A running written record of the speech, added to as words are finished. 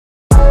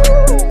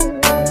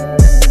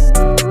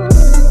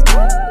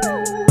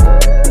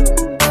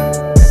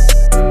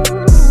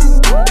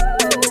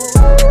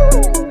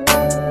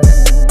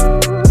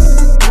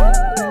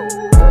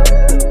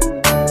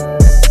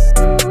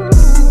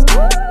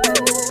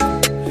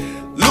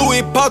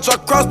pouch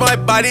across my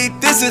body.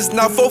 This is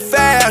not for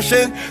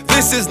fashion.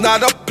 This is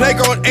not a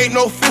playground, ain't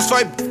no fist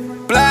fight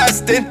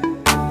blasting.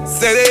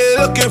 Say they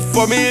looking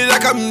for me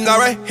like I'm not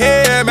right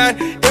here, man.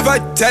 If I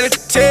tell it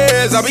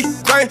tears, I'll be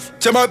crying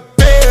to my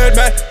bed,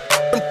 man.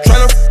 I'm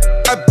tryna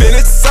I've been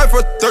inside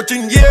for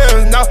 13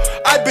 years now.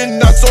 I've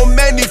been on so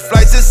many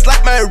flights, it's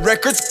like my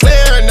record's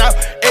clear now.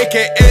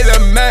 AKA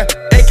the man,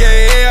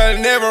 AKA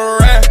I never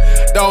ran.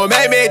 Don't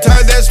make me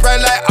turn this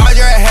red light on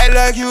your head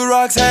like you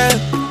Roxanne.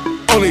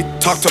 Only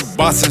talk to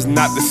bosses,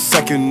 not the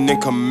second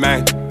in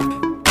command.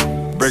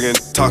 Bringing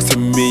talks to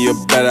me,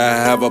 you better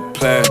have a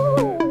plan.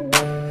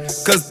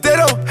 Cause they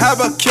don't have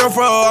a cure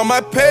for all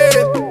my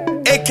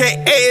pain.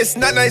 AKA it's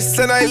not nice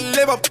and I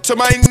live up to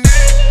my name.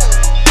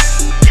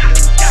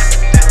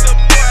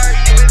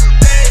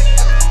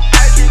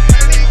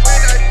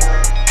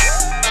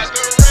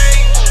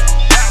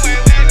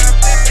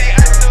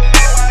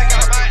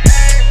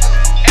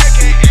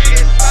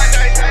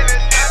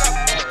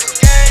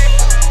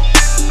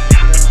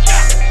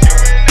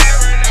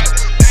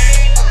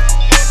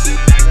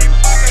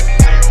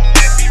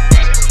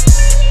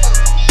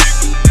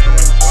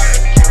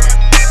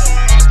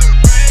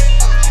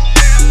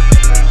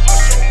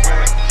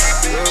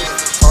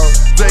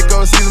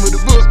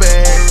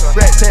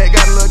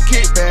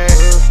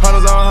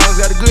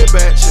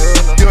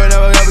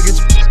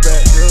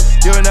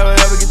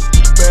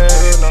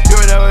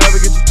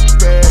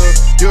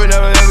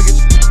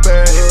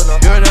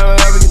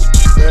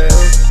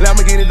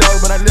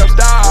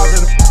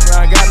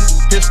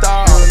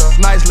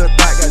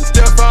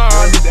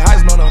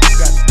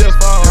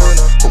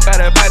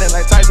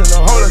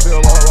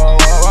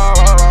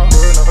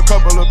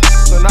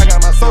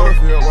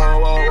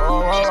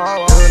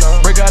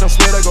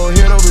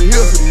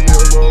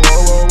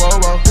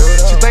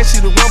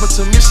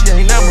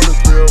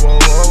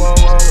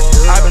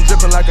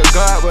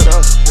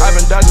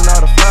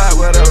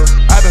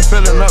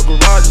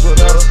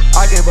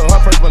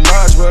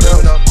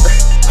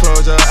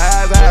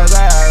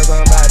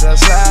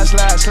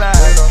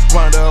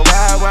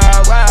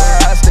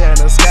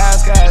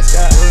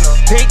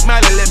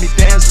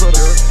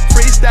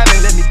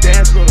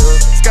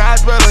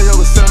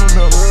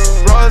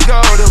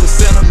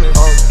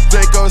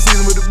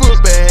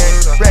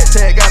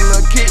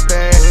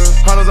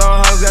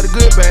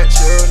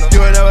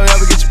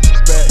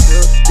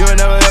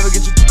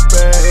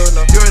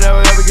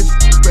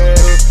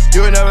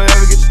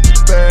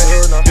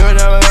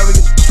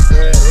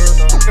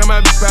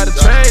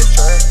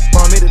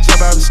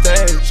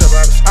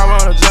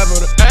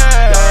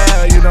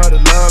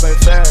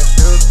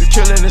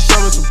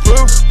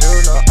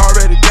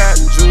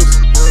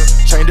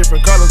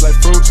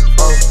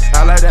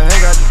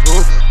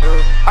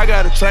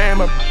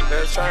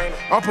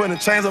 I'm putting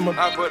chains on my.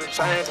 I'm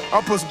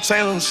putting some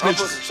chains on the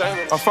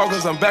snitches. I'm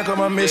focused, I'm back on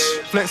my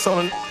mission. Flex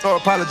on the no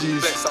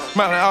apologies.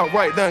 Smiling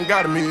outright, done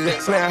got me.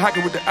 Playing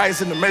hockey with the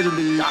ice in the major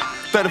league.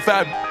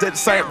 35 at the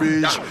St.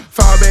 Bridge.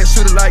 Fall back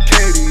shooter like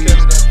Katie.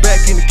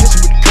 Back in the kitchen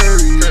with the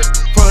curry.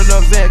 Pulling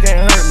up Zan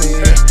can't hurt me.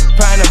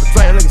 Pineapple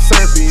playing like a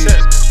surfy.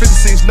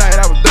 56 night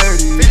I was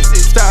dirty.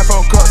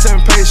 Styrofoam cup,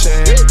 7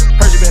 patient.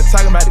 Heard you been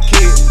talking about the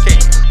kid.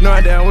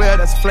 Knowing damn well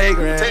that's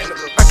flagrant.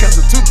 I kept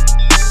some two.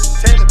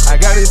 I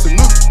got me some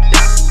new.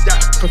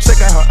 Come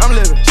check out how I'm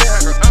living.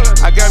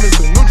 I got me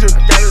some new drip.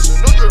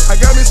 I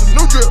got me some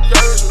new drip.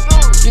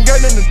 You ain't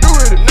got nothing to do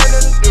with it.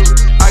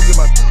 I give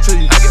my to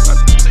you.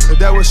 If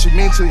that what she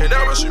mean to you.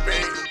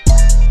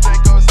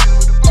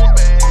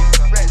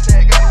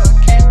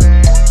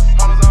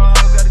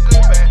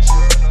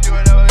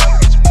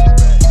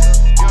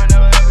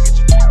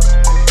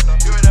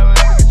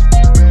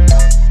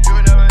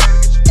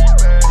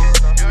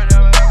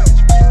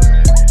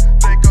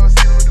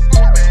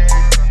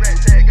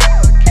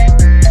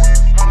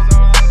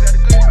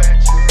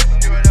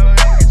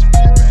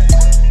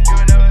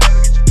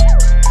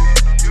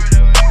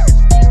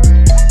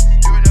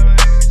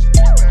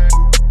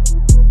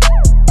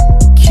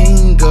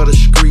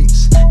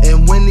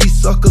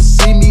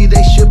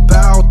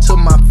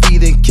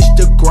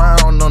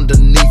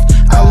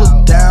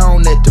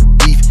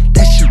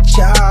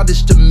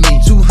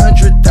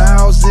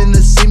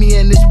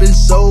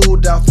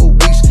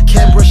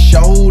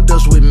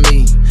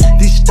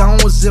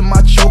 In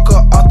my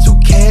choker are 2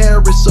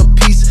 carats a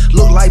piece.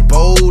 Look like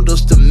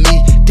boulders to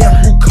me. Damn,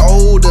 who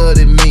colder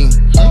than me?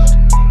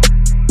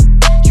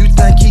 You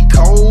think he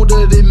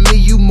colder than me?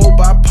 You more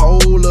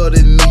bipolar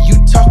than me.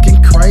 You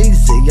talking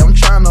crazy. I'm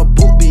tryna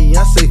book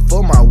Beyonce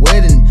for my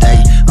wedding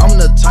day. I'm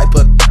the type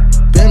of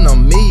been $1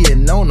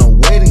 million on a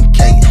wedding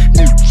cake.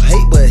 Niggas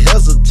hate but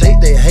hesitate.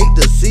 They hate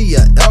to see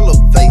you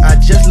elevate. I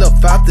just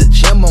left out the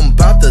gym. I'm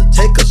about to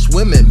take a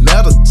swim and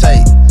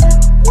meditate.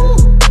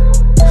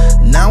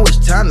 Now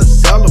it's time to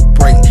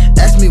celebrate.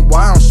 Ask me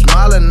why I'm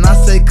smiling, I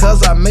say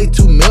cause I make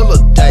 2 mil a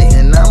day.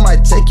 And I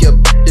might take your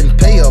and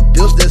pay her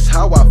bills, that's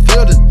how I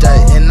feel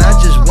today. And I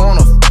just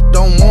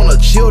don't wanna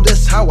chill,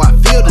 that's how I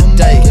feel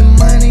today. I'm making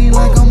money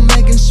like I'm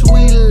making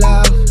sweet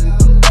love.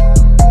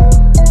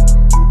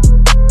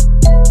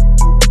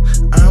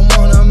 I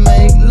wanna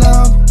make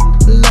love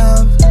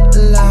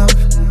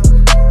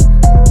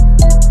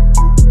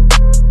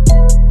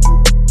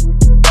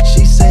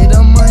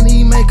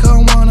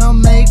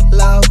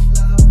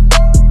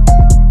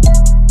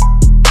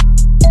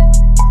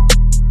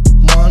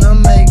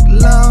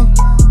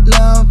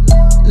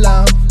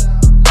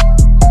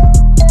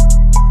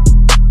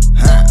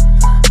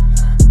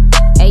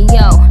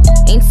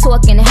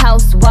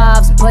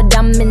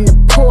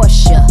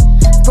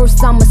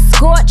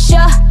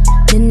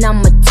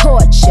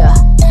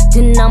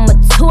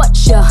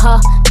torture her,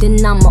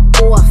 then I'ma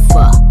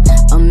offer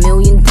 $1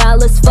 million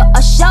for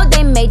a show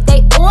they made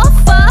they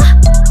offer.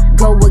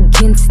 Go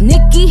against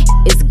Nicki,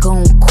 it's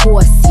gon'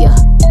 cost ya,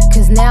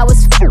 cause now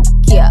it's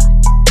yeah.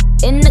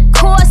 In the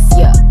course,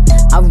 yeah.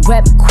 I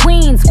rep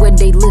Queens where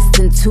they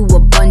listen to a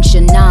bunch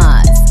of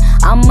Nas.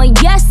 I'm a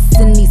yes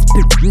and these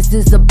bitches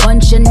is a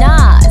bunch of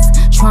Nas.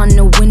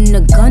 Tryna win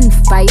a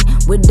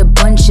gunfight with a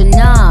bunch of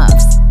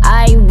knobs.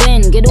 I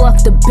win, get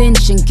off the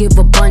bench and give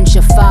a bunch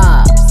of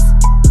fives.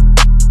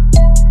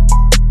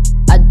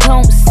 I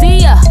don't see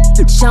ya,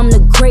 bitch, I'm the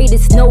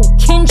greatest, no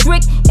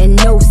Kendrick and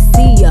no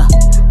Sia.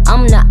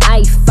 I'm the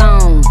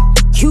iPhone,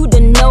 you the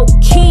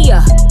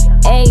Nokia.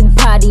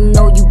 Everybody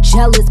know you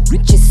jealous,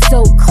 bitch, it's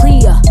so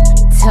clear.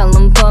 Tell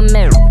them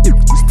bummer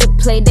to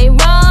play they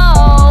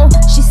role.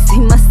 She see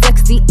my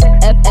sexy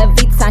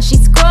every time she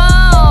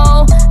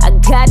scroll. I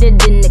got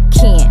it in the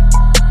can.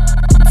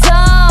 So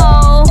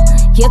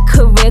your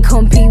career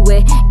gon' be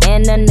with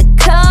Anna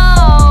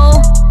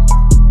Nicole.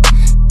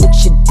 With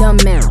your dumb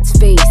ass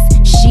face.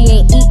 She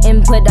ain't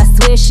eating, but I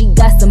swear she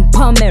got some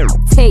bum ass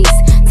taste.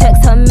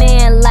 Text her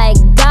man like,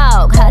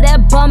 dog, how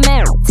that bum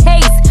ass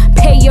taste?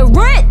 Pay your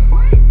rent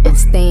and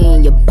stay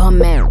in your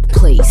bum ass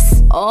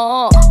place.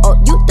 Oh,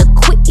 you the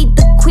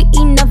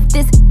queen of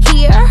this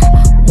here.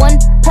 1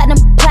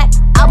 platinum plaque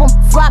album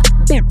flop,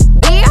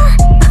 where?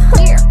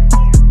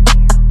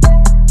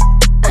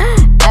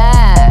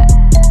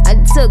 I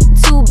took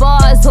 2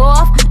 bars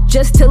off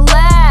just to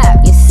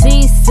laugh. You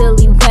see,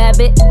 silly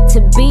rabbit,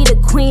 to be the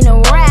queen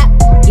of rap,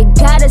 you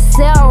gotta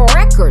sell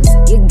records,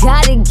 you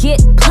gotta get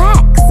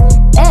plaques.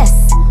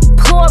 S,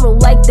 plural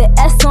like the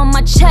S on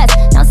my chest.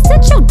 Now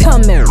sit your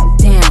dumb ass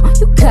down,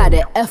 you got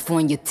an F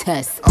on your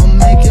test. I'm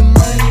making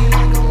money,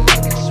 we gon'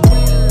 make it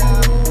sweet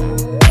love.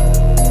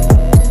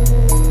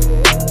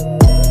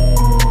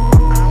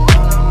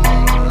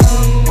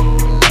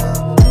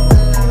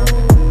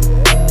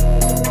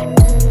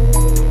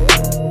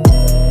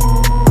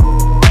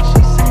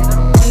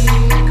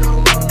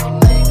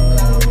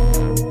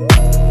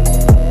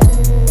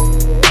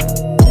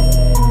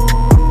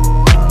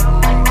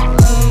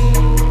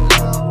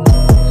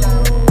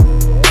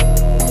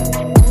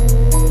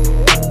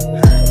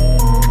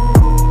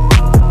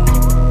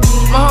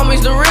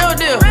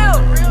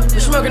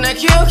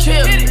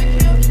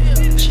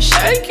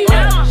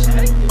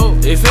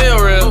 It feel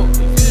real.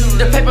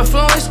 The paper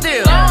flowing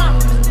still.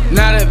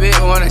 Now that bitch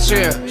wanna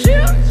chill.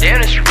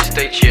 Damn, the streets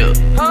stay chill.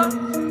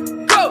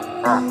 Go.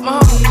 My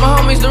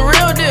homies the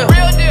real deal.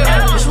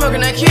 We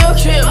smoking that kill.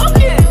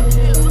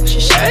 She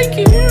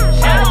shaking.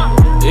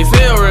 It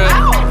feel real.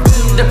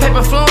 The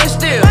paper flowing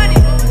still.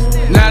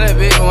 Now that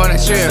bitch wanna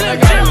chill.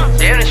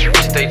 Damn, the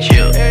streets stay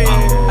chill.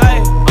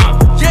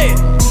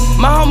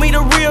 My homie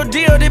the real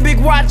deal, that big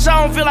watch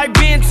on feel like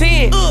Ben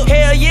 10.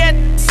 Hell yeah,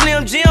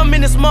 Slim Jim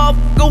in this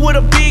motherfucker with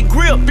a big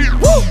grip.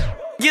 Woo!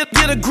 Get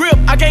a grip,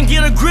 I can't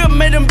get a grip,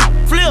 made them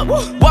flip.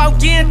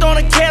 Walk in,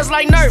 throwing the cash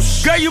like Nerf.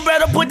 Girl, you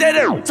better put that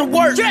in to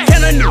work.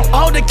 Can I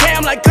hold the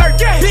cam like Kirk?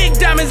 Big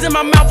diamonds in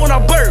my mouth when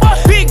I burp.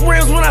 Big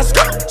rims when I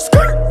skirt.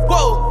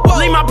 Whoa,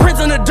 leave my prints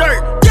in the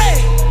dirt.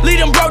 Leave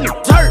them broke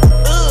hurt.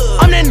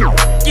 I'm that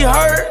you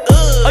heard.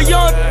 A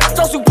young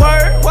so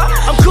superb.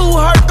 I'm cool,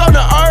 hurt on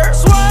the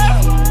earth.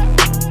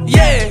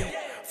 Yeah,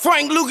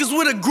 Frank Lucas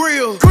with a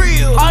grill.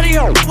 All these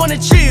hoes wanna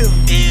chill.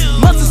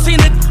 Must've seen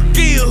the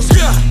gills.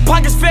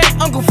 Pockets fat,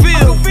 Uncle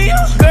Phil.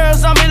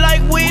 Girls on me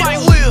like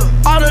Will.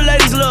 All the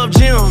ladies love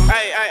Jim.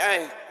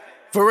 Hey.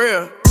 For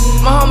real.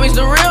 My homies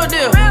the real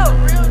deal.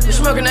 We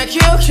smoking that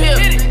kill.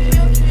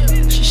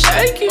 She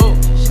shaking.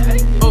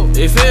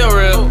 It feel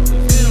real.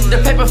 The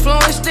paper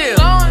flowing still.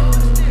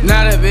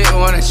 Now that bitch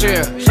wanna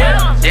chill.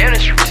 Damn, the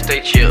streets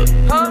stay chill.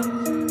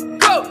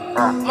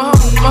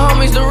 My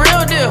homies the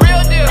real deal.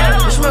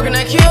 We smoking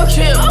that kill.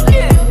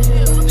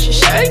 She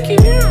shaking.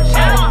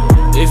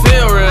 It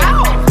feel real.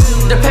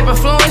 The paper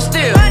flowing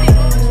still.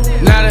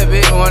 Now that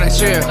bitch wanna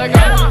chill.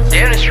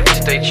 Damn, the streets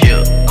stay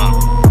chill.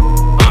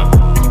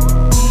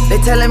 They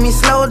telling me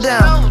slow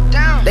down.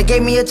 They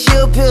gave me a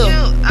chill pill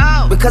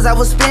because I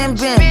was spin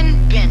bin.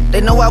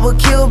 They know I would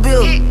kill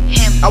Bill.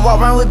 I walk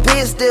around with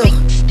big still.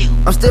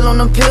 I'm still on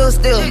them pills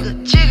still.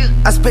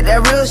 I spit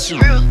that real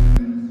shit.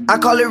 I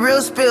call it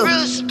real spill.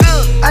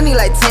 I need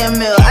like 10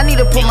 mil. I need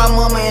to put my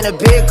mama in a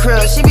big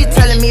crib. She be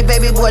telling me,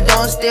 baby boy,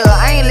 don't steal.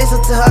 I ain't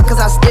listen to her cause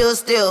I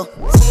still.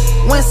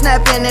 Went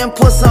snapping and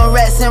put some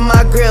rats in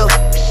my grill.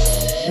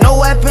 No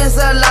weapons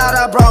allowed,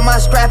 I brought my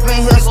strap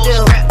in here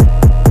still.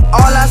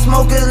 All I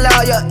smoke is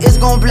loud, yeah, it's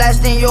gon'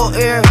 blast in your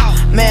ear.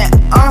 Man,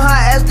 I'm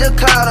high as the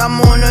cloud,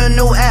 I'm on a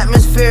new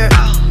atmosphere.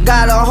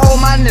 Gotta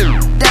hold my nigga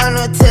down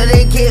until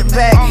they get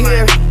back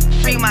here.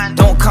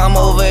 Don't come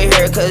over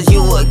here cause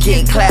you will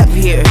get clapped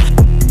here.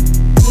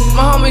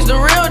 My homies the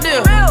real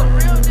deal.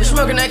 We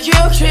smoking that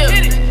kill.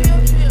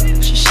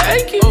 She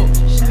shaking.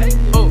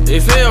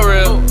 It feel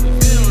real.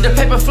 The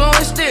paper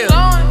flowing still.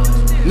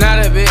 Now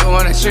that bitch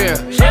wanna chill.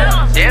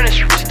 Damn, the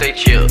streets stay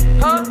chill.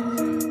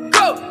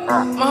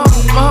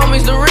 My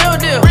homies the real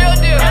deal.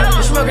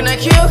 We smoking that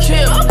kill.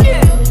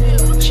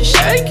 She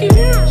shaking.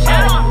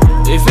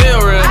 It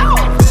feel real.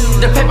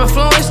 The paper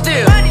flowing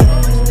still.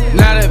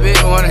 Now that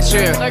bitch wanna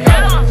chill.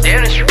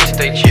 Damn, the street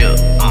stay chill.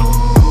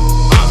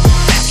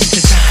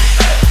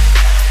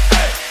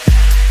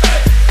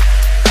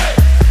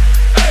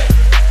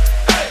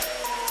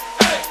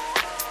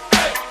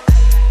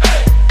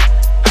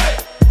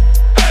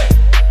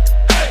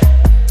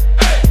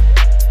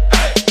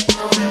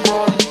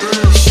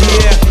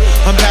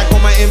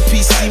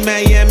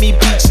 Miami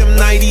Beach, I'm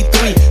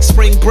 93.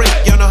 Spring break,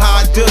 y'all know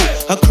how I do.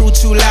 A crew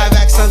 2 live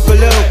acts, Uncle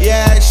Lou.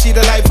 Yeah, she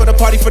the light for the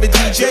party for the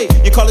DJ.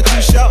 You call it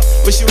too short,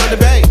 but she run the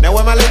bank. Now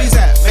where my ladies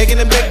at? Making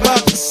them big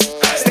bucks.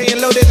 Staying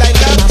loaded like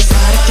love. My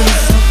body is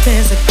so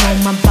physical,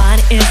 my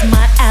body is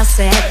my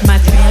asset. My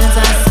feelings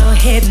are so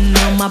hidden,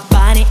 no, my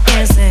body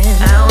isn't.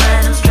 And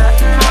when I'm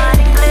strutting,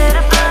 whining,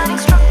 glitter, burning,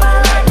 struck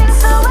by lightning,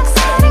 so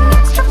exciting,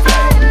 extra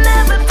flying,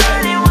 never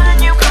dirty when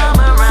you come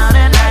around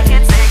and I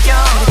can take your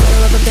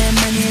rubber band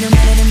money, no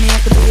matter to me, I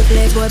could be a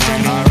playboy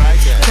bunny.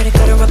 Credit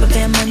card or rubber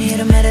band money, it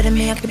don't matter to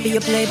me, I could be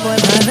a playboy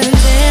bunny. I've been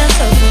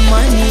dancing for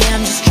money,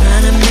 I'm just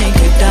trying to make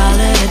 $1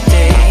 a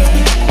day.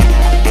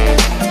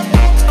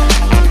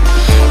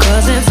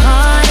 Cause it's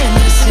hard in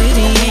the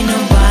city, ain't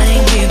nobody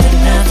giving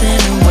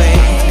nothing away.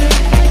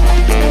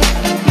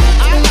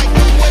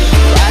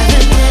 I've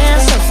been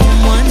dancing for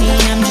money,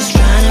 I'm just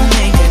trying to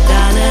make $1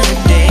 a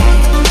day.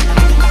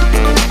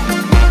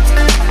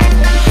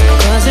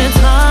 Cause it's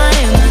hard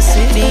in the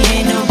city,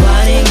 ain't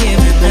nobody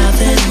giving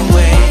nothing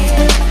away.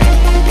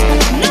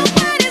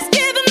 Nobody's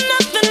giving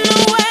nothing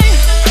away.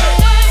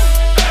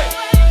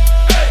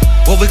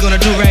 What we're gonna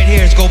do right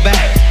here is go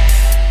back,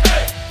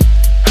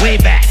 way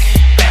back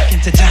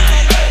into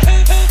time.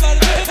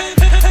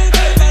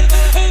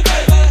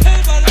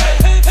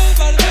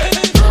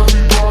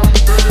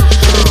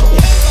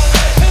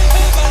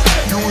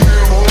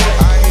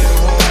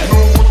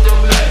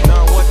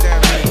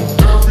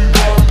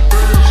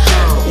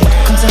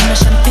 Comes on my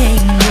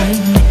champagne room,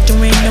 make the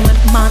rain know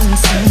it's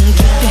monsoon.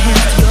 Keep your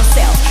hands to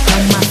yourself,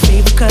 you're my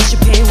favorite cause you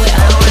pay well.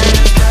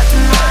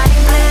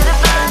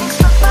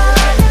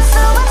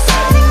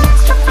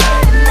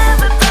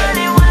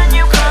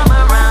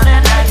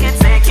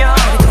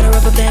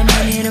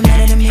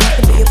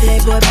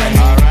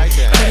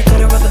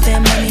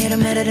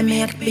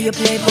 I could be a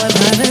playboy,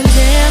 I've been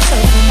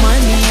dancing for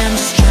money, I'm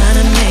just trying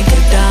to make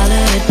 $1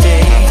 a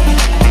day.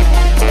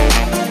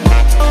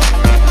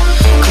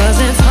 Cause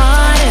it's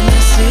hard in the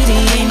city,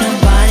 ain't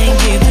nobody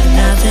giving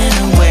nothing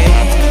away.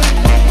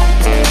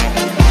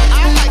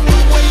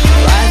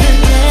 I've been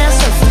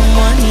dancing for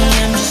money,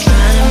 I'm just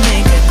trying to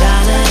make $1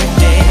 a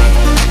day.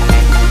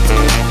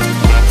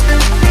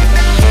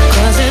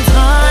 Cause it's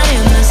hard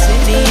in the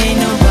city, ain't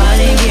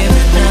nobody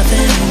giving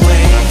nothing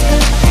away.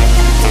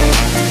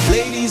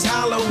 Ladies,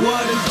 holla,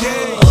 what a day.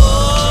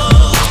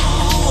 Oh,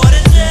 what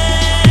a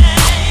day,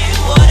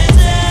 what a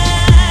day.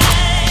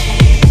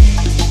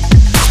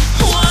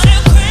 What a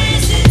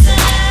crazy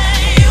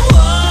day,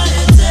 what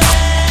a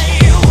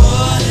day,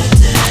 what a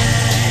day.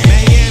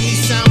 Miami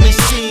Sound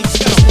Machine,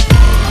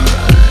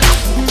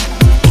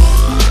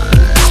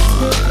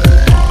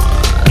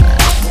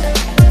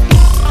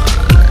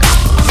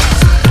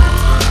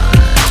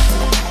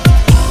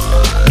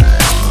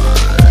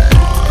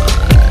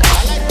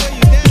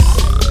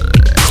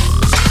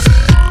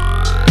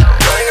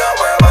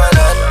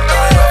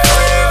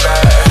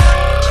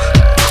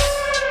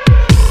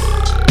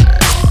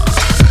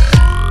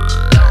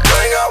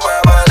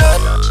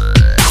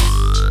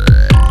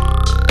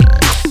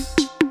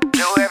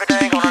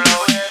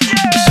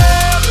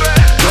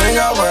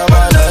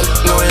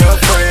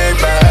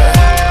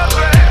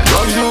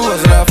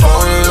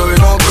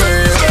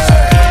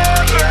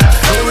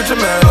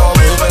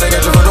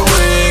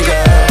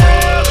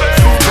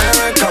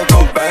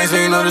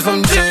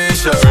 some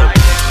G-shirt. You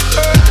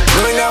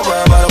ain't got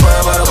worry about it,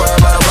 worry about it, worry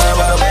about it, worry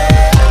about it.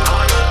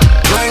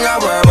 You ain't got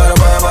worry about it,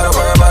 worry about it,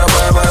 worry about it,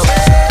 worry about it.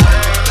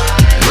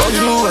 Long as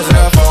you wasn't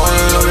that phone,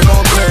 you know we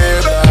gon' play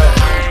it back.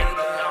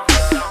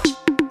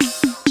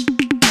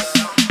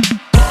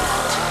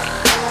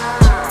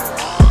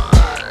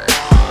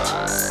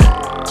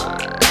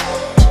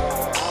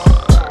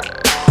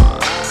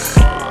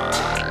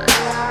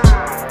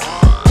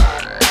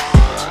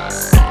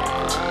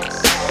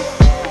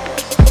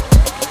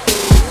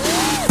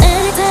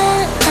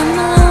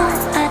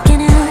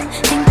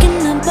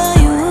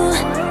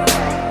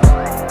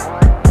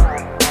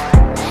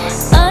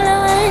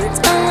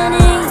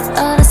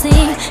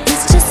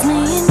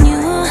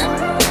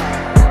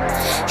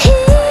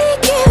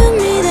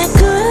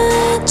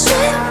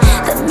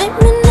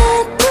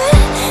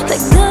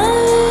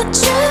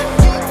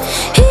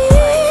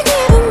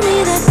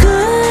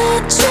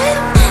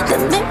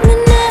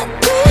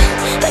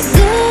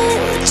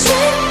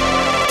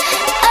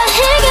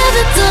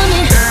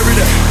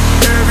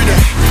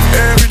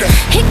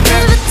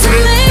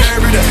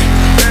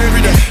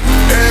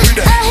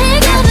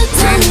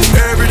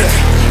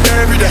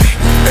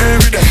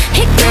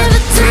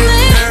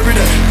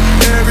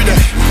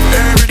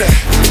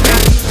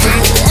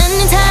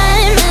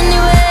 Anytime,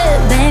 anywhere,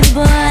 baby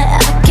boy, I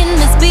can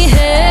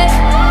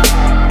misbehave.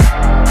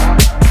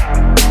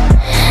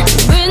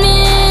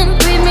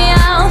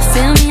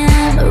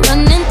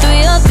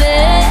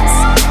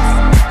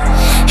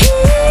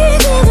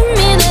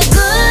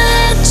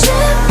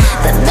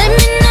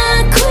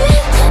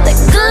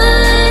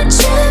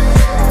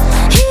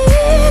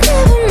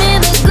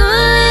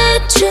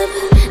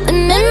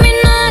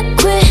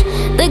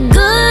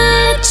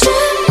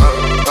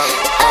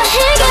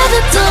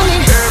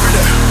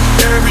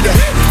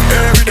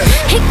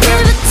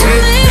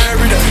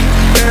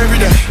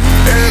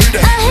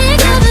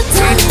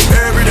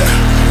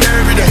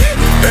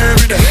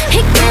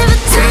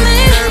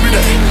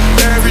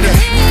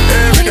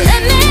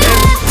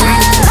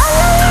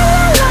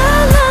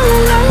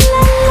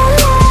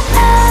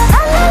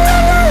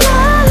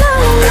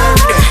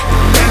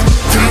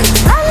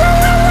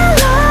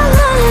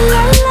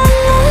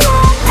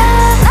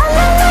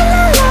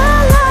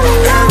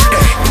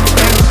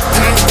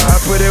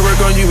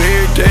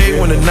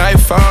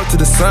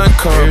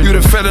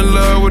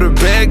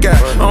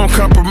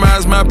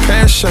 my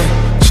passion.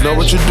 You know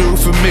what you do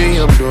for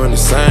me, I'm doing the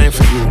same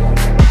for you.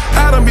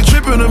 I don't be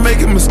tripping or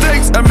making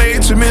mistakes. I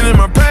made too many in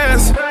my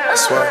past.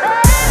 That's why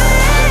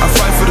I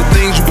fight for the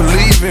things you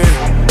believe in.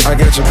 I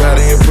got your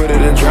body and put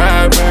it in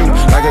drive, baby.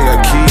 Like I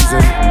got keys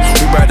in it.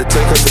 We about to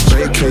take us a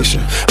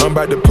vacation. I'm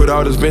about to put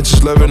all this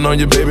vintage loving on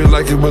you, baby,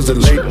 like it was the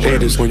late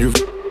 80s when you.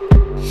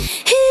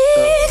 He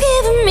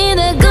giving me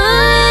the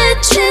good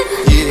trip,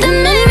 that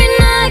made me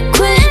not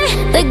quit.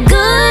 The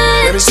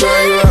good Let me show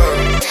you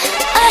up.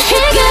 He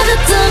gave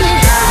it to me.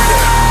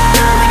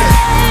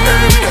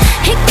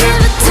 He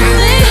gave it to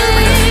me.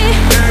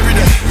 Every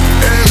day,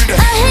 every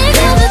day. He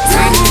gave it to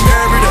me.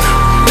 Every day,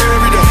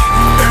 every day,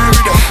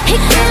 every day. He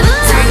gave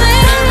it to me.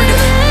 Every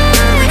day,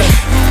 every day,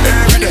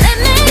 every day. Let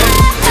me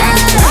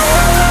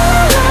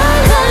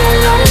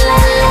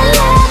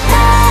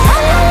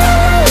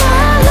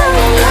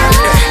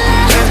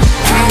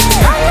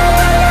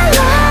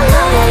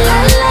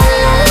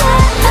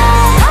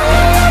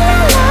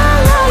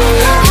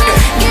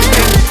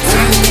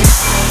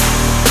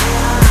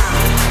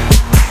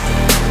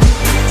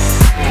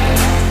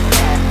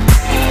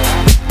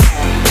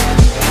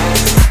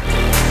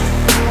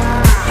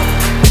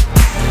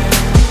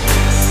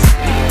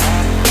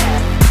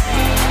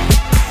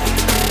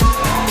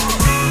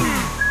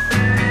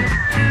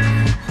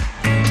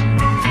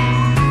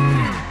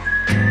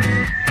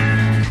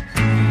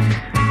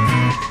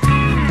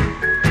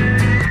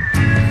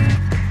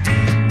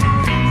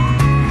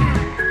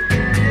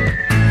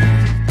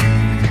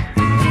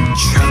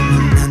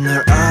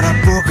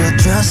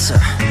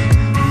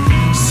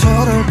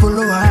서로를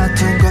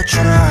불러왔던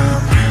것처럼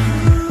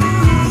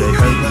내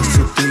혈관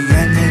속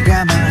뒤에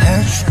네가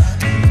말해줘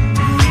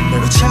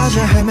내가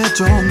찾아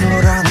헤매도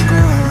너라는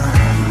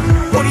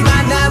걸 우리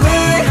만남을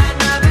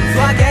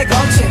수학의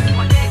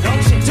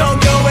공식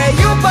종교의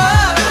유법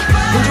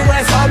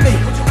우주의 선미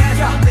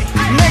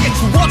내게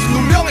주어진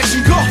운명의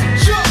거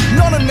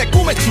너는 내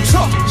꿈의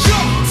주석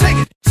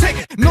Take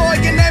it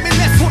너에게 내민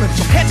내 손은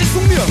좀 해질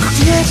숙명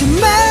걱정하지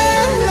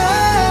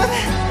말라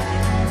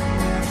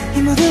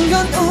이 모든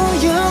건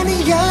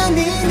우연이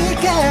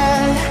아니니까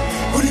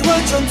우리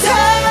완전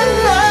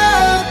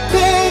달라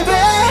baby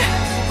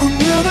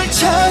운명을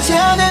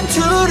찾아낸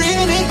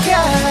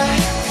둘이니까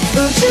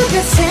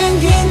우주가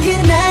생긴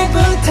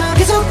그날부터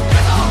계속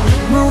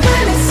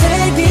모든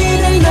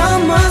세기를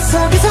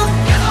넘어서 계속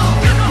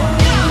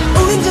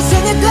우린 저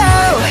생에도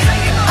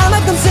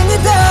아마도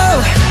생에도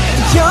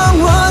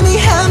영원히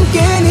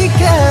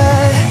함께니까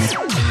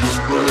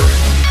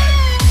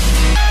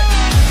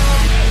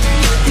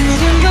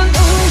모든 건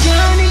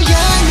우연이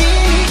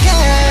아니니까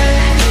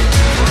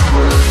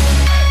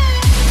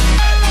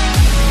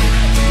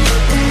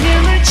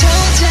운명을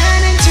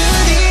찾아낸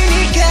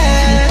둘이니까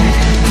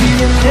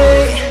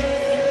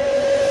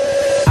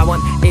I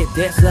want it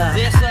this love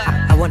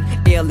I want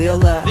it real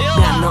love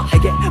난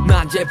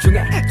너에게만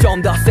집중해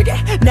좀 더 세게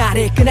날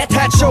이끄네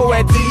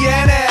태초의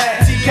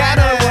DNA가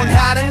널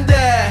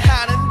원하는데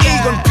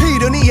이건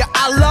필연이야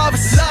I love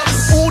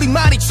it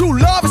우리만이 true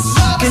love it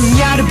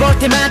그녀를 볼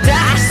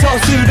때마다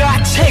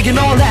서술화책에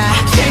놀라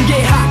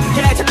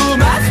신기하게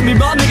자꾸만 숨이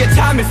멎는 게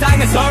참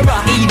이상해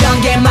설마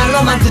이런 게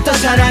말로만 듣던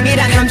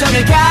사랑이란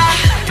감정일까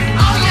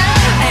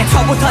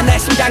애초부터 내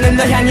심장은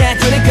널 향해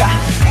두니까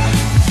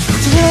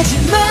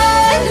걱정하지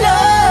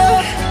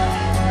말라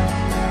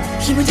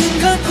이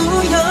모든 건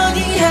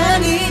우연이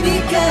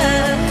아니니까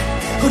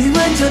우리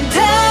완전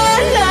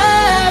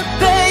달라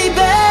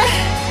baby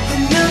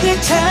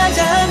운명을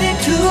찾아낸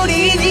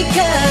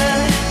둘이니까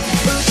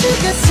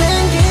우주가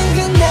생긴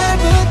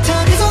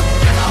그날부터 계속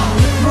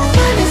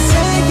모든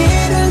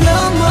세계를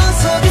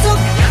넘어서 계속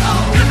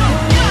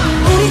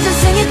우리 저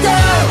생에도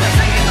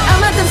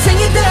아마도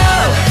생에도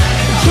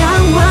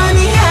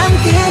영원히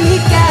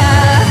함께니까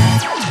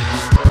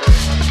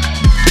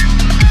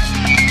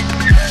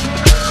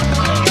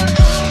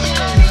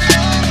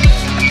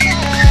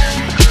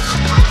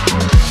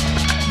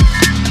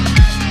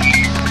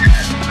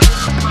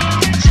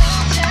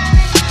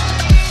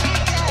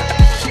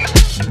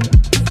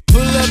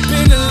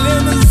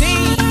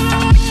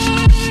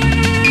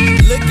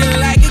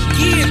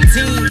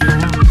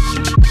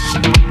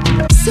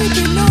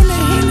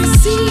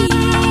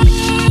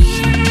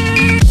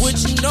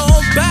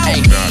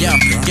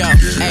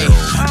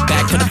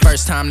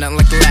Time, nothing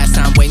like the last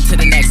time. Waiting till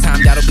the next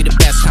time, that'll be the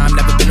best time.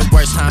 Never been the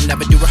worst time,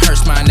 never do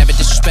rehearse mine. Never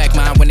disrespect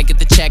mine. When I get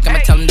the check, I'ma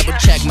tell them double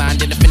check mine.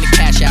 Then I finna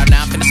cash out,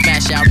 now I'm finna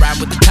smash out. Ride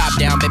with the top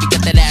down, baby,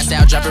 get that ass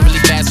out. Drive it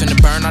really fast, finna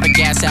burn all the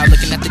gas out.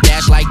 Looking at the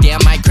dash like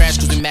damn, might crash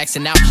cause we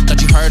maxing out.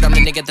 Thought you heard I'm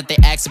the nigga that they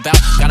ask about.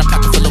 Got a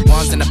pocket full of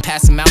ones and I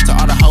pass them out to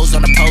all the hoes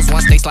on the post.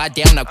 Once they slide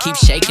down, I'll keep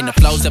shaking. The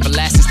flow's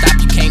everlasting, stop,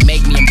 you can't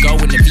make me. I'm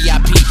going to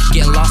VIP,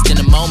 getting lost in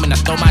the moment. I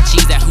throw my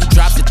cheese at who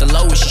drops it the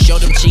lowest. She show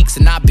them cheeks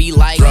and I be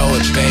like, throw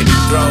it, baby,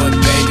 throw it,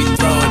 baby,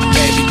 throw it,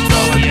 baby,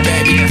 throw it,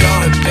 baby, throw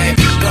it,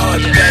 baby, throw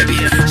it, baby.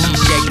 She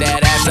shake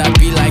that ass, I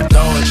be like,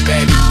 throw it,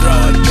 baby,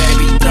 throw it,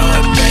 baby, throw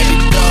it, baby,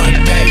 throw it,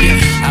 baby.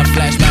 I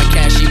flash my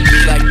cash, she be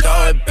like,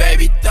 throw it,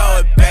 baby, throw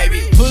it, baby.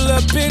 Pull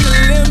up in the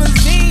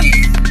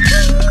limousine,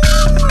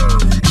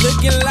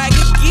 looking like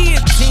a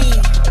kid.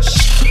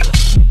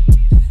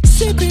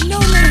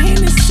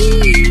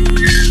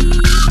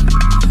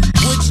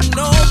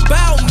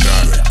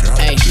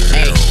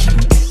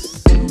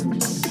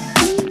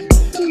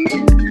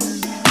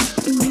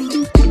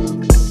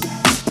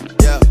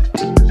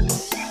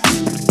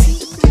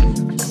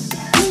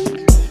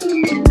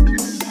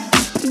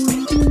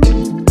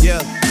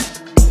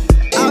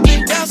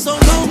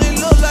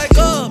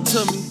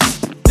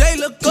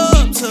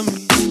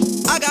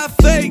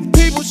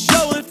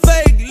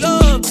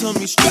 to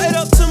me, straight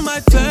up to my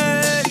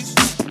face.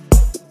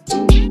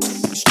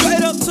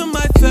 Straight up to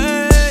my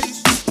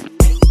face.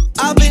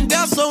 I've been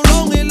down so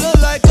long, it look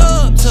like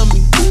up to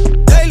me.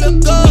 They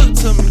look up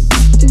to me.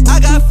 I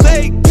got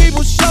fake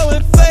people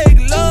showing fake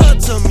love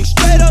to me.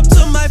 Straight up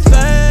to my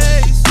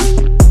face.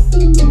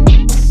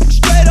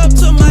 Straight up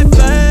to my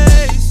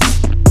face.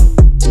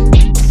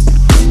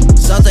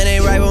 Something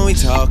ain't right when we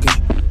talking.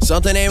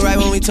 Something ain't right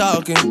when we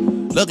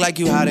talking. Look like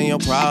you hiding your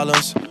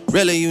problems.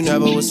 Really, you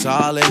never was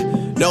solid.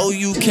 No,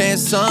 you can't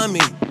sun me.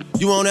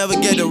 You won't ever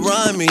get to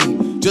run me.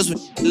 Just when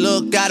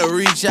look, gotta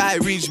reach out,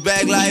 reach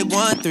back like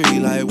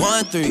 1-3, like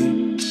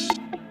 1-3.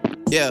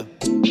 Yeah.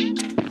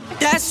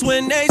 That's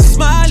when they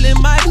smile in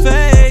my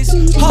face.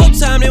 Whole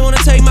time they wanna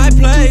take my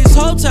place.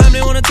 Whole time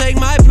they wanna take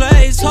my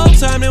place. Whole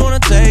time they wanna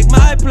take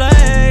my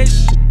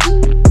place.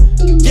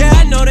 Yeah,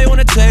 I know they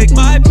wanna take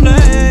my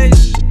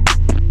place.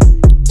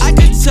 I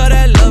can tell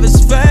that love is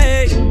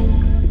fake.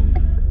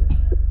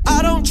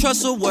 I don't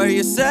trust a word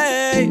you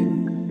say.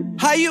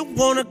 How you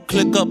wanna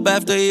click up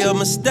after your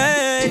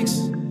mistakes?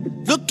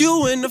 Look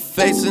you in the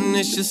face and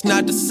it's just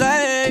not the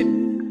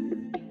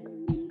same.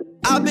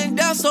 I've been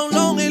down so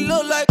long it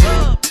look like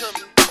up to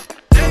me.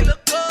 They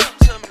look up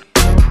to me.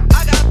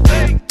 I got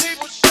fake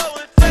people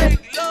showing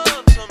fake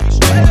love to me.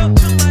 Straight up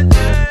to my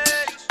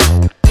face.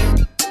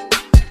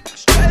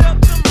 Straight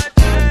up to my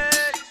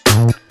face.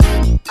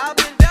 I've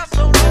been down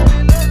so long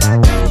it look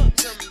like up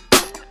to me.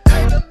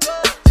 They look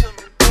up to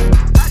me.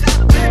 I got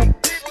fake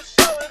people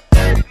showing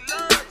fake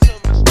love to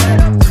me. Straight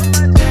up to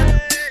my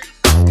face.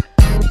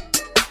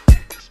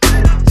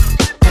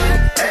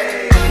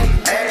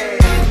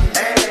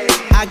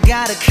 I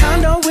got a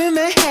condo in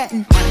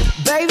Manhattan.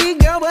 Baby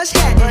girl, what's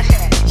happening?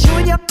 You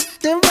and your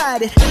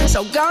invited,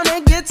 so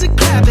gonna get to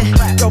clapping.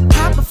 Go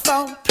pop it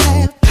for a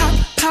plan,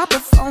 pop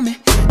it for me.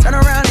 Turn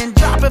around and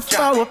drop it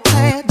for a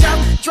plan,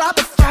 drop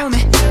it for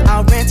me.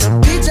 I'll rent a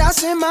beach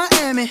house in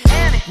Miami.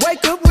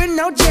 Wake up with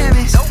no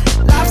jammies.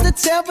 Lobster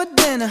tail for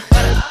dinner.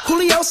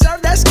 Julio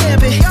served that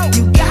scampi.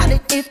 You got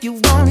it if you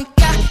want it.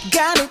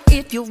 Got it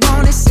if you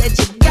want it. Said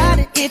you got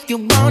it if you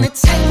want it.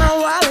 Take my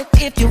wallet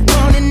if you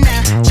want it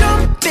now.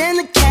 Jump in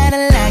the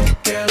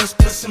Cadillac. Girl, let's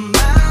put some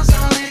miles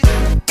on it.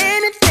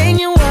 Anything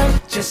you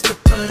want, just to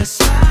put a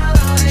smile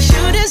on it.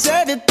 You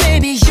deserve it,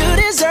 baby. You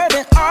deserve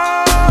it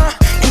all.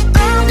 And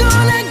I'm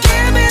gonna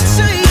give it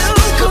to you.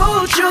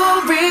 Gold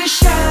jewelry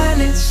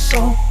shining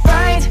so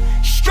bright.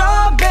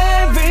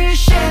 Strawberry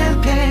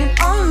champagne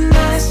on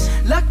us.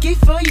 Lucky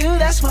for you,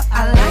 that's what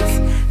I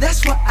like.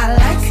 That's what I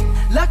like.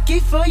 Lucky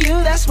for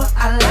you, that's what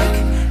I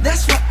like.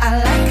 That's what I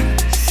like.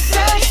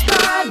 Sex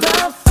by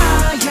the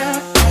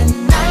fire at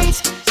night.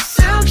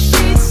 Silk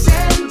sheets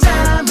and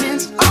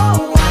diamonds,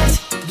 all white.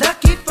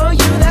 Lucky for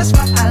you, that's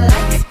what I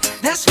like.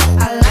 That's what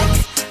I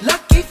like.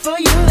 Lucky for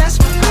you, that's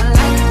what I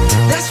like.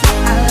 That's what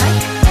I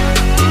like.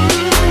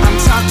 I'm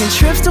talking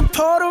trips to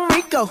Puerto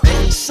Rico.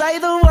 Say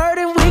the word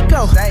and we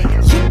go.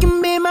 You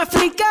can be my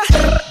flica.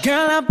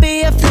 Girl, I'll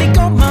be a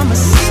flico,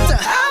 mamacita.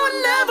 I would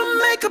never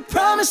make a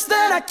promise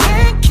that I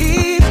can't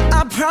keep.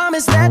 I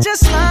promise that your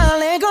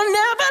smile ain't gon'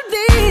 never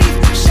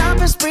leave.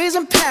 Shopping sprees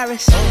in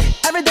Paris.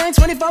 Everything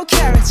 24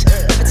 carats.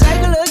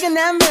 Take a look in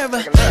that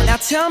mirror. Now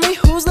tell me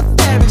who's the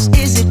fairest.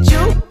 Is it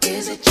you?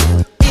 Is it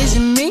you? Is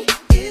it me?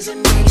 Is it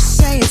me?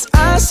 Say it's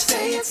us.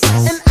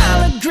 And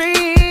I'll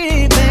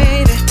agree,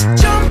 baby.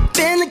 Jump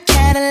in the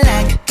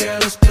Cadillac. Girl,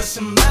 let's put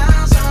some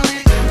miles on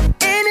it.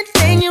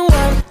 Anything you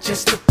want,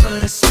 just to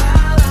put a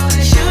smile on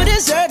it. You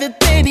deserve it,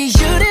 baby.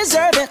 You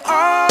deserve it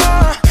all.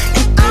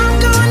 And I'm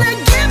gonna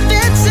give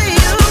it to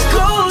you.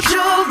 Gold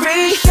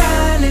jewelry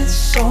shining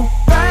so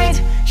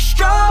bright.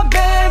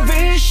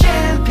 Strawberry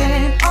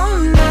champagne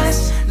on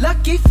us.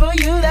 Lucky for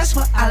you, that's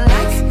what I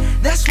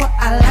like. That's what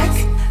I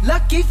like.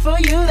 Lucky for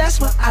you, that's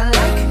what I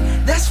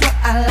like. That's what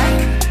I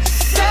like.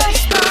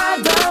 Sex by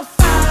the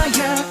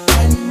fire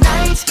at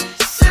night.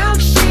 Silk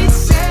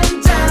sheets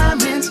and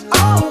diamonds,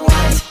 all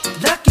white.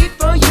 Lucky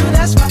for you,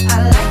 that's what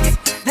I like.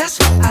 That's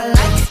what I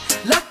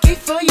like. Lucky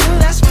for you,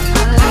 that's what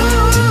I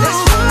like.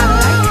 That's what I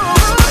like.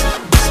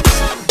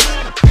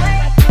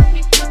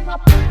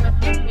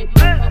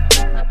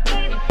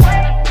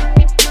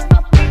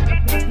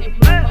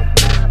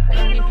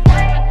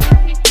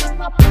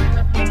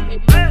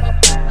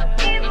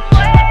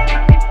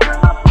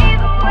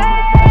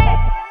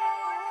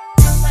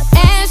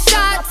 And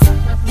shots,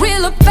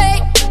 real or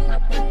fake.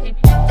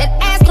 That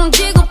ass gon'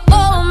 jiggle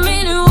for a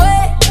minute,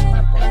 wait.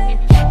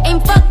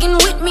 Ain't fucking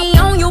with me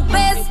on your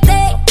best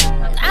day.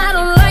 I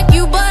don't like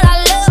you, but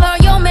I love how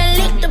your man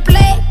lick the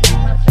play.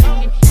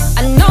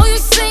 I know you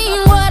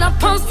seen what I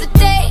post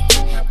today.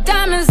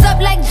 Diamonds up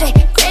like Jay,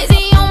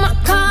 crazy on my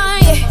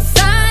Kanye.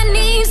 So I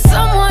need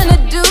someone to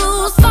do,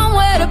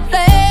 somewhere to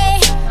play.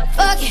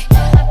 Fuck it,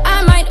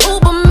 I might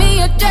Uber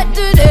me a jet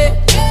today.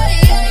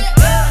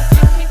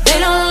 They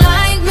don't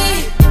like me,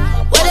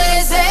 what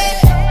they say?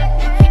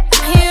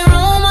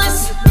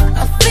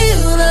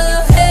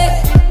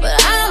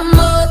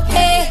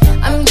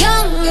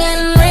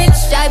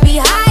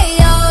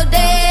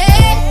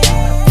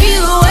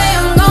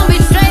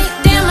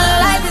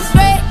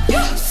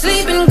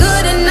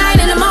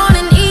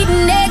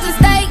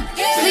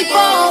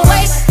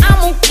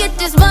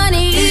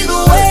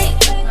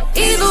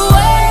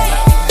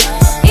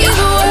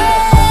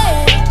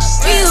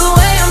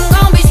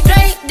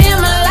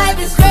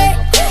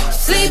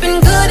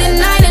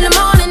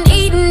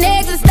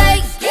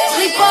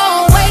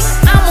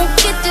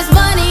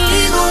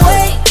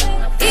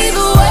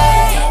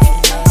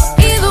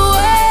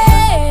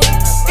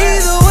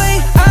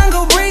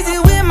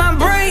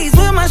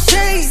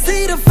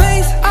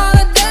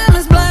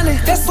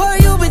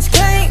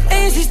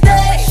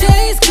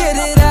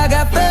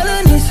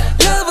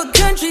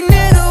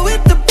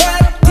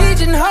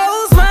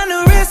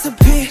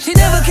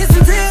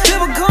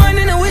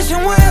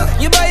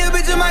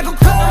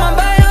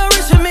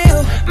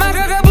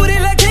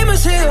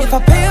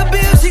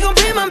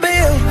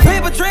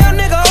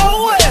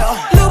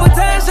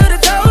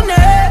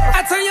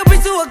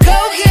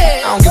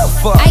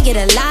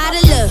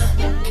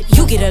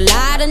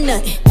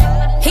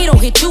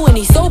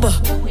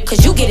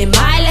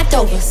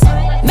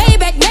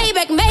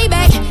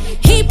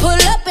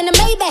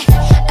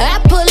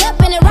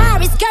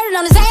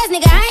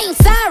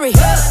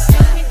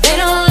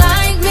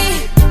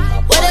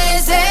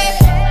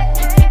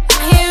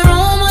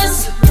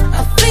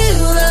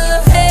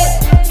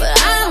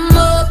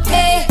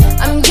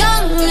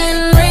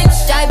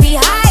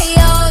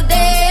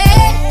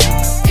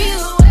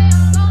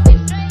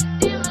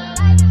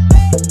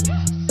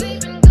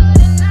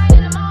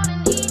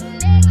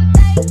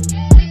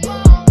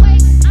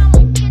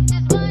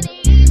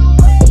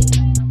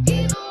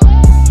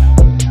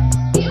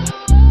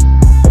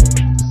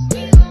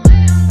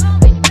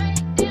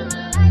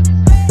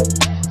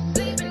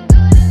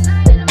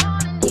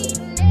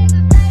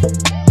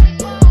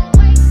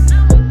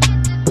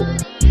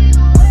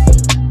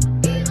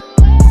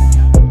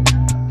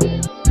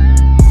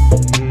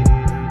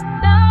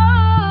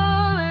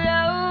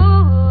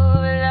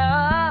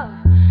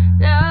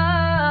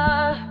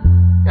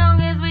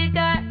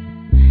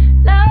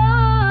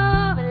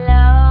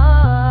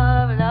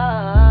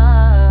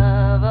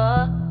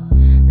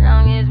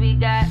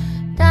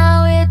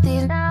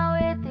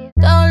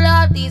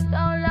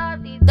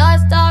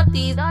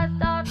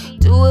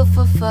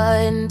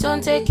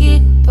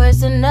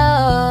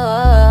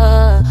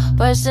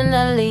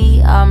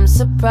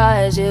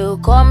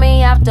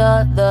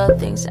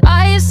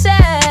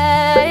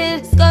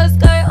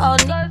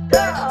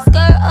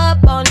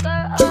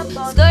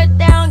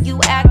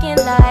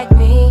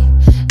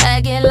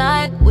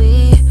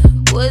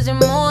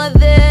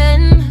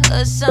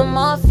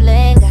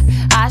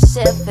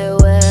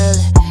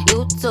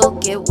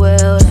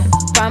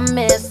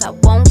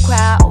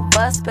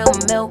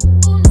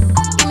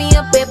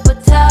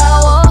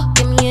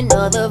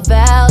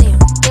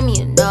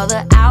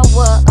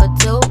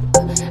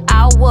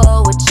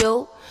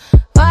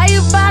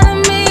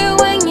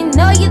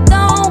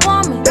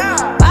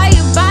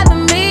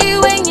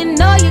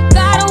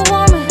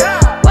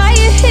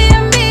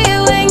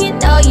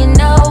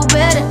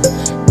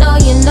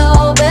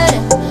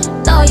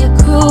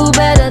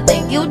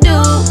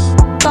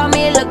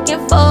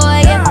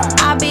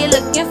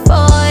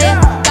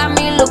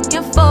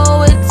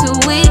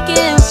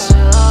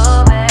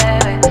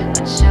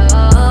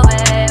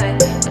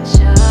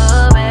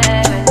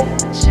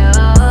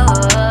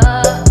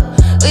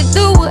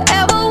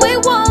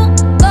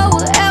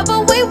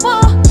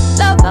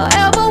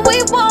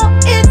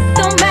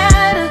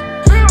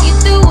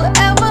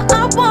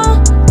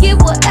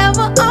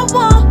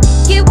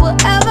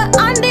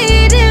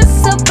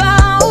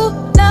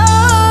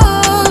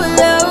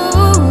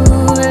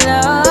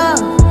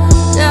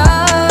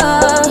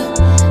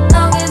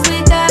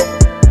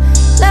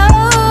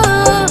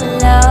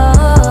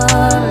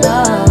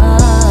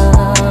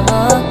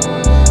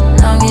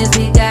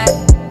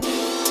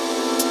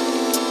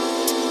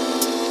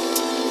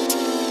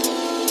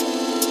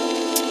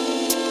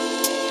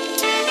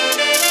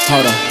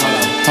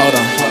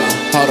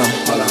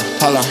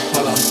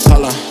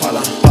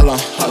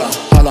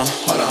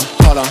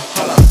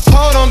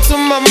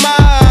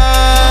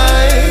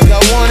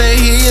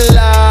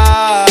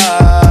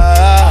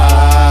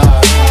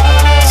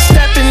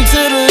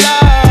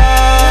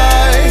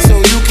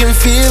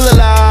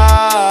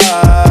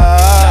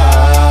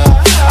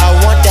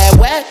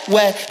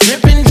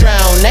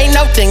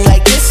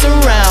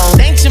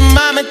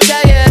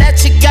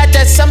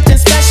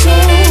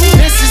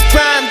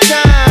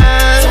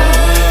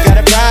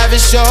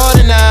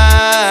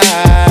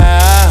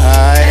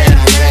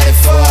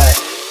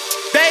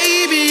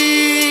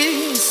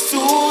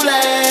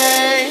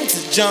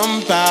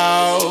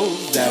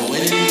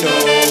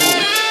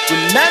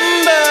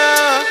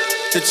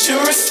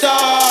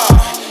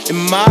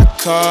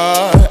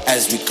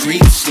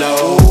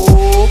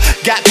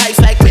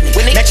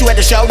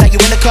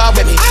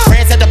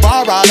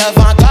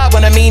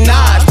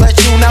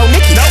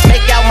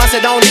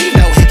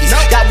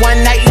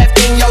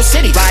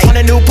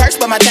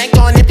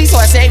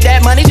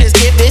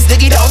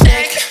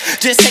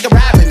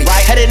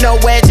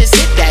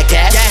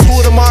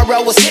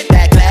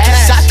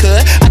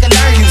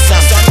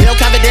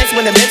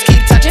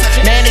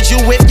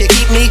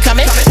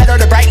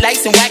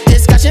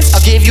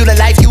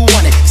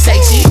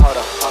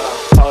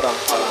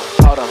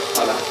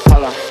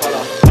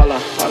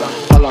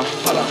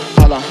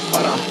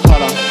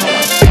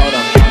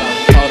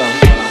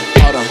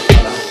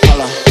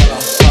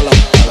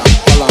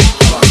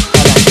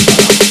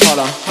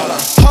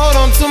 Hold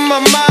on to my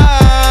mic,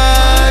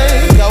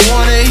 I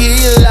wanna hear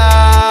you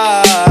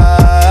loud.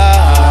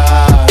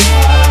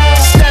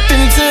 Step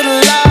into the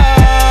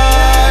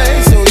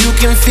light so you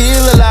can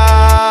feel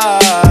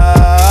alive.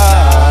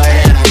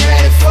 And I'm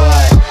ready for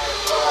it.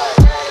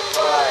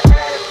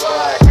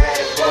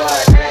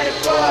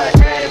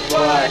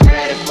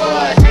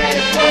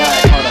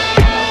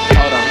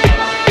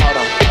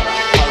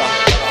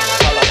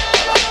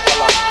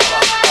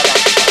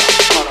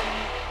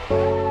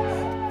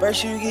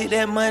 First you get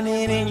that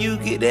money, then you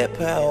get that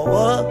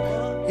power.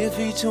 If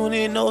he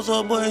tuning those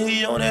up, but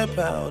he on that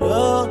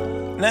powder.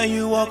 Now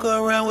you walk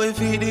around with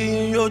 50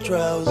 in your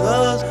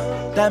trousers.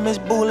 Diamonds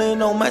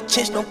bullying on my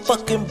chest, no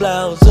fucking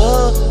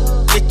blouses.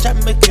 Bitch, I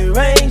make it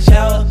rain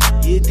shower,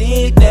 you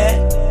dig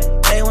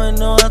that? They wouldn't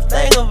know a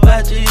thing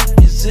about you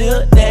if you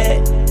zip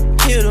that.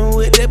 Kill them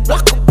with that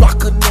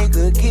blocker,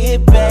 nigga,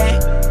 get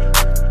back.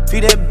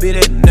 Feed that bitch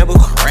that never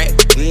crack,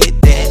 get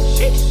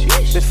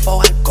that.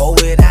 Before I go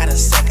without a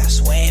sec, I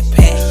swear it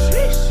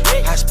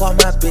pack. I spot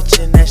my bitch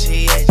and that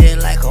she act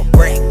just like a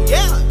break.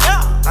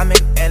 I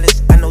make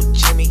Ellis, I know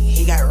Jimmy,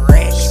 he got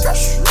racks.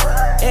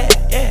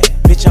 Yeah,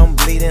 bitch, I'm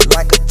bleeding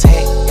like a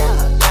tank.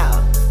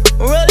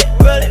 Roll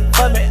it,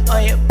 put me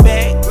on your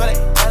back.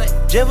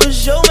 Just for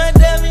show my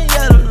diamond,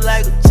 y'all look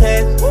like a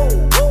text.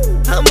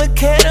 I'm a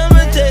cat,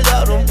 I'ma take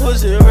all them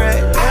pussy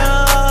racks.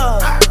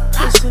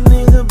 Pussy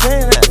nigga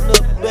bang, I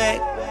look back.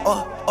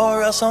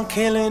 Or else I'm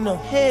killing them.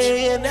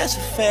 Yeah, that's a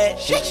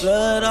fact.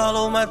 Blood all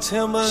over my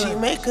timber. She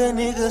make a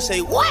nigga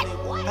say, what?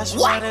 I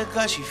swear to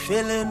God, she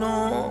feeling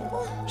them.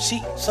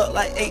 She suck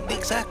like 8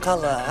 dicks, I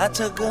call her, I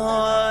took her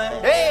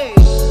on. Hey!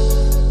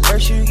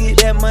 First you get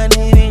that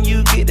money, then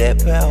you get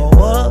that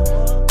power.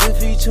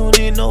 If he tune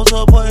in, knows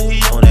up, but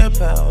he on that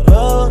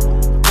powder.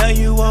 Now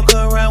you walk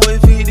around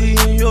with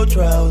 50 in your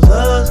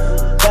trousers.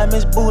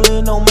 Diamonds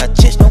bullying on my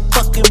chest, no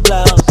fucking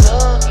blouse.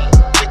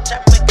 Bitch, I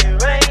make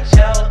it rain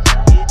shower,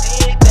 you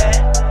dig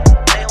that?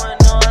 They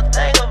wouldn't know a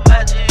thing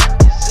about you if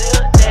you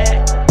zip that.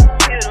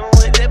 Hit them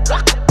with that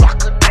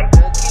blocker,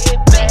 nigga, get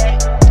back.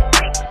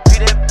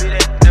 Be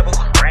that, never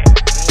crack.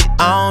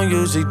 I don't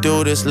usually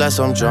do this unless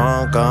I'm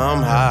drunk or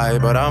I'm high,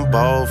 but I'm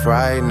both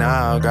right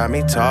now. Got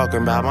me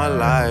talking about my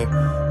life.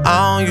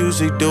 I don't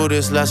usually do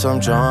this unless I'm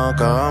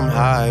drunk or I'm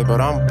high,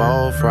 but I'm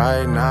both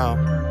right now.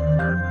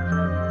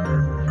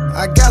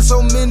 I got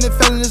so many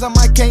feelings,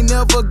 I can't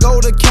never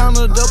go to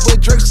Canada. But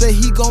Drake said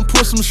he gon'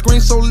 put some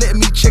screens, so let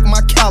me check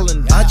my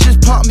calendar. I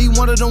just popped me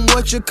one of them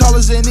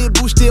whatchamacallits and it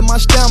boosted my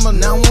stamina.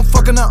 Now I'm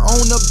fucking her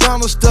on the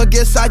banister,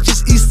 guess I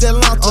just East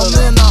Atlanta.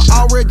 Then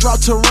I already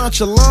dropped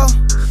Tarantula,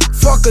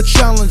 fuck a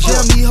challenge.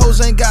 Damn, these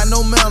hoes ain't got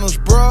no manners,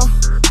 bruh.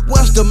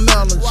 What's the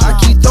manners? I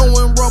keep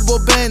throwing rubber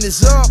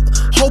bandits up.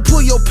 Ho,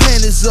 pull your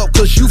panties up,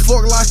 cause you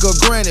fuck like a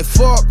granny.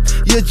 Fuck,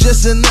 you're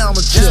just an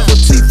amateur.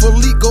 Petit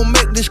Philippe gon'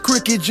 make this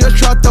cricket, just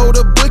try throw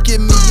the book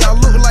at me. I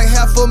look like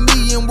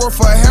 $500,000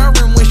 worth of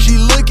heroin when she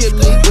look at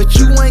me. But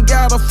you ain't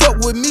gotta fuck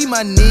with me,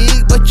 my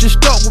nigga, but you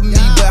stuck with me.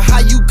 But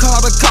how you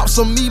call the cops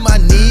on me, my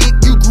nigga?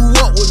 You grew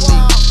up with me.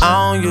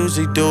 I don't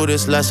usually do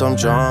this unless I'm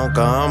drunk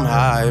or I'm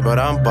high, but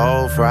I'm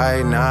both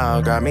right now.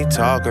 Got me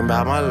talking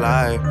about my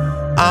life.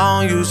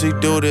 I don't usually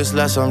do this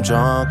unless I'm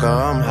drunk or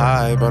I'm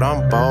high, but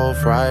I'm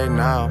both right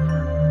now.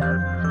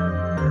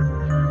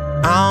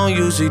 I don't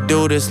usually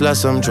do this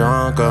unless I'm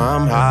drunk or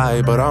I'm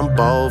high, but I'm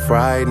both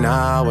right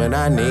now and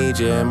I need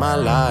you in my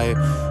life.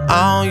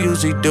 I don't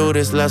usually do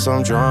this unless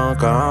I'm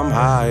drunk or I'm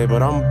high,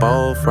 but I'm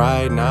both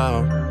right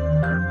now.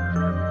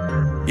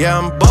 Yeah,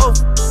 I'm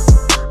both.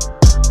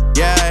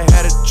 Yeah, I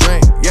had a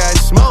drink, yeah, I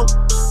smoke.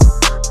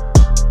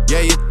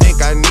 Yeah, you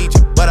think I need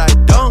you, but I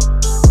don't.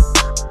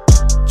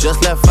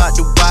 Just left out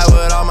Dubai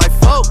with all my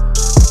folk.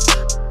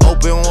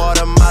 Open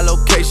water, my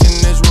location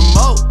is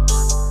remote.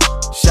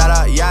 Shout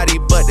out Yachty,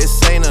 but this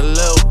ain't a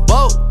little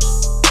boat.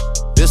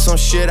 This some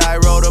shit I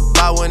wrote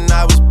about when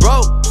I was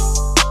broke.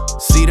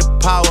 See, the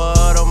power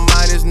of the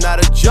mind is not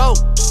a joke.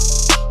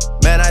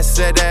 Man, I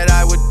said that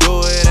I would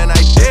do it and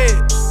I did.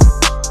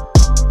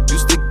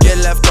 Used to get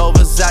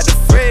leftovers out the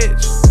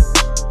fridge.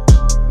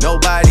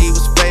 Nobody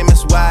was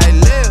famous where I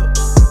live,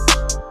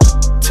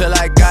 till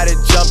I got it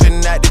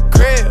jumping at the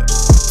crib.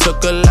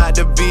 Took a lot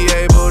to be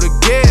able to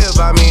give.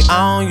 I mean,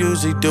 I don't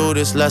usually do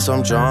this unless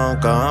I'm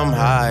drunk or I'm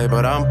high,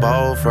 but I'm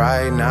both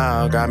right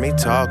now. Got me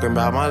talking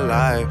about my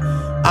life.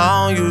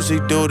 I don't usually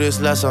do this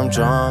unless I'm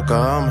drunk or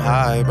I'm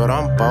high, but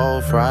I'm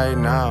both right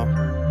now.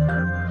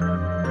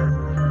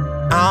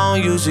 I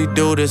don't usually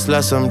do this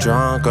unless I'm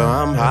drunk or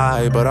I'm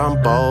high, but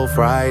I'm both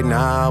right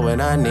now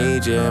and I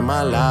need you in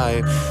my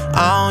life.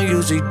 I don't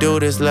usually do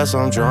this unless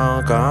I'm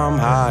drunk or I'm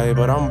high,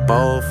 but I'm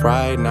both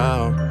right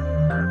now.